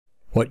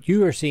What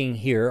you are seeing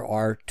here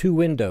are two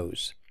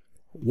windows.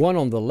 One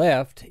on the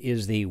left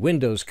is the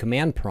Windows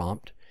command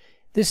prompt.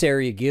 This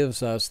area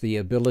gives us the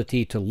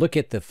ability to look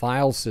at the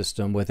file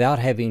system without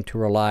having to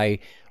rely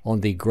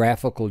on the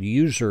graphical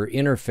user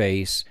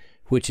interface,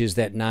 which is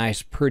that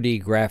nice, pretty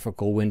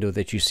graphical window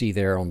that you see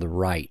there on the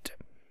right.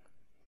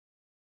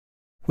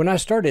 When I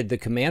started the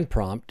command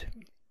prompt,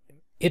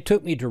 it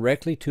took me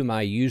directly to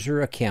my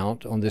user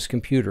account on this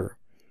computer.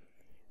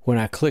 When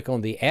I click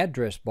on the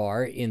address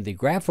bar in the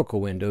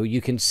graphical window,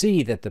 you can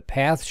see that the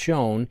path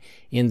shown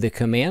in the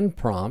command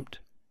prompt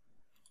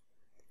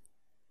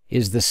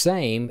is the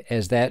same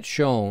as that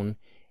shown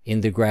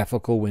in the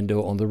graphical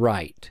window on the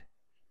right.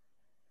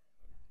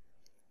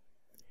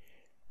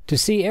 To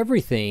see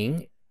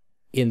everything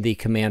in the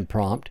command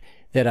prompt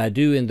that I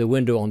do in the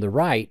window on the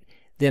right,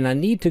 then I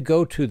need to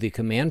go to the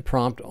command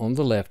prompt on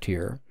the left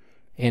here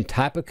and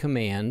type a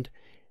command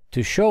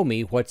to show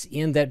me what's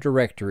in that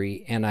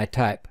directory, and I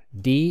type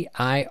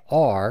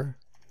dir,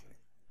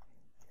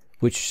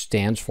 which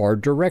stands for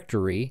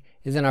directory,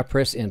 and then I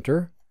press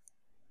enter,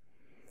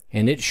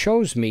 and it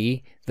shows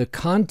me the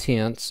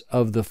contents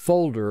of the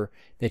folder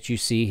that you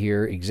see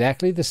here,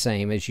 exactly the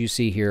same as you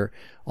see here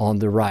on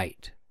the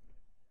right.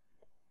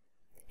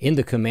 In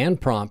the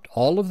command prompt,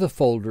 all of the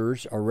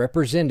folders are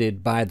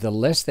represented by the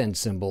less than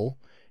symbol,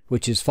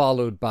 which is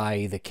followed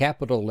by the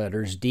capital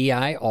letters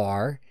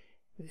dir,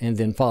 and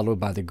then followed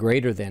by the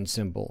greater than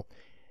symbol.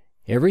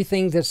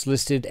 Everything that's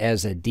listed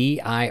as a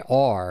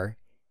dir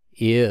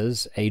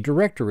is a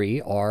directory,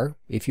 or,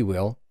 if you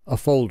will, a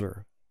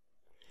folder.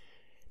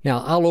 Now,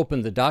 I'll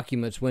open the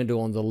Documents window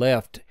on the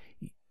left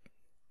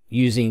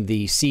using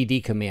the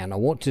cd command. I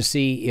want to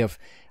see if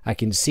I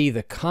can see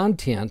the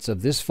contents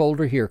of this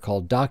folder here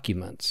called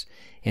Documents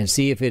and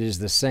see if it is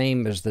the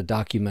same as the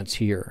documents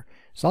here.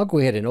 So I'll go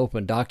ahead and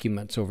open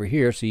Documents over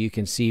here so you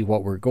can see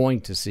what we're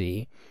going to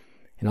see.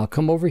 And I'll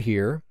come over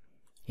here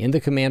in the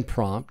command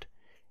prompt,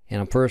 and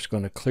I'm first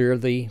going to clear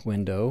the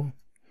window,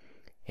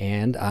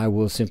 and I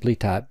will simply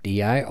type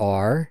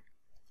dir,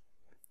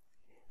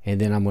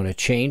 and then I'm going to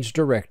change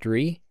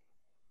directory.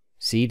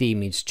 CD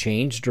means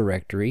change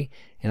directory,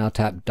 and I'll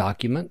type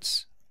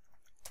Documents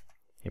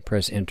and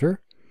press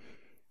enter.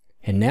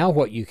 And now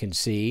what you can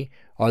see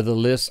are the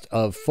list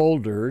of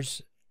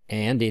folders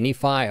and any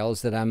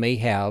files that I may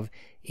have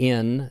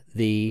in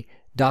the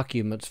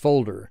Documents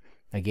folder.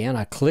 Again,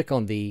 I click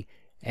on the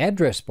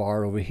address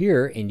bar over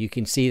here, and you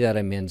can see that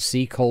I'm in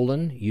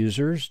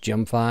C:users,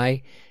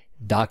 Gemfi,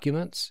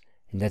 Documents,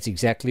 and that's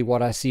exactly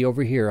what I see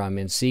over here. I'm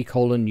in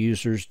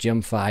C:users,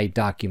 Gemfi,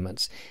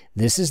 Documents.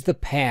 This is the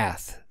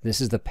path.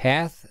 This is the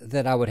path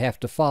that I would have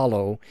to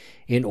follow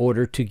in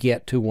order to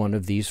get to one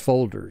of these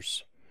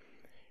folders.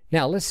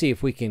 Now let's see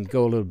if we can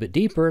go a little bit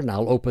deeper, and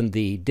I'll open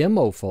the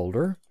demo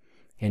folder,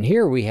 and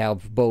here we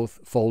have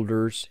both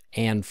folders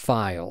and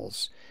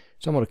files.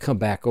 So I'm going to come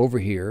back over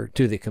here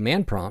to the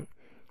command prompt,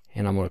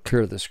 and I'm going to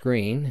clear the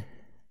screen,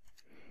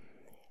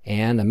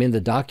 and I'm in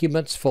the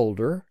Documents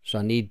folder, so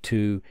I need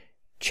to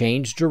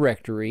change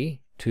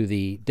directory to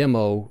the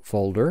demo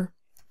folder,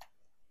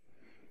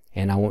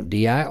 and I want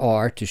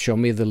dir to show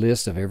me the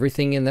list of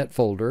everything in that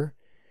folder.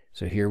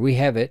 So here we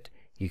have it.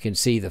 You can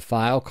see the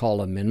file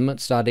called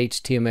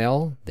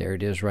amendments.html. There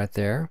it is right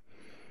there.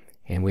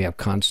 And we have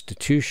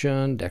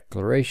Constitution,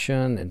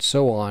 Declaration, and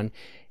so on.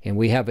 And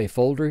we have a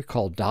folder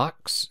called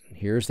Docs.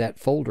 Here's that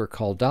folder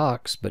called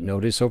Docs, but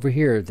notice over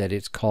here that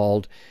it's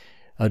called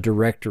a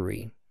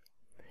directory.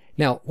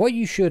 Now, what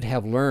you should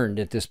have learned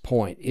at this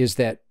point is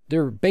that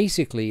there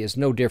basically is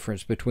no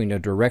difference between a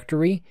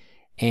directory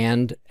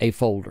and a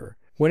folder.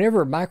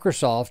 Whenever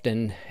Microsoft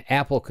and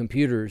Apple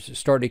computers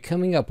started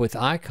coming up with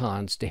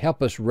icons to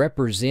help us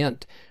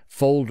represent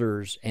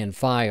folders and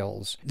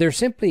files, there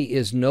simply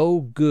is no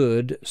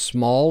good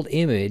small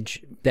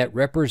image that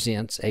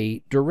represents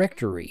a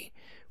directory.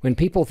 When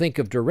people think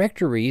of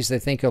directories, they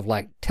think of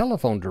like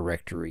telephone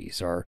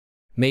directories or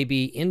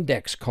maybe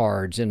index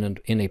cards in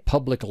a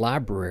public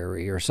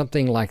library or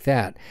something like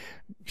that.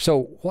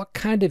 So what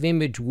kind of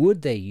image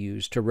would they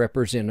use to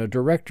represent a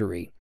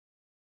directory?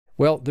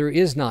 Well, there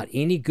is not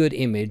any good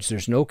image.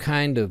 There's no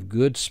kind of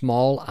good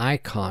small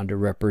icon to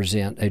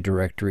represent a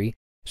directory.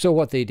 So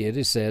what they did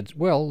is said,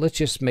 well, let's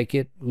just make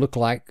it look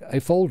like a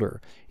folder.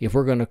 If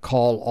we're going to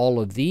call all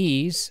of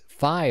these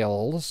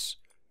files,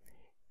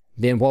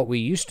 then what we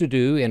used to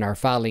do in our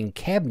filing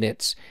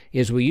cabinets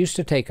is we used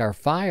to take our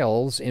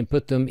files and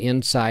put them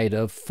inside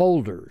of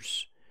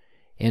folders.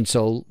 And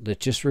so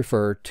let's just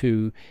refer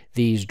to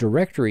these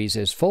directories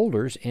as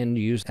folders and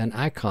use an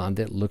icon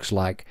that looks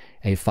like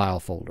a file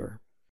folder.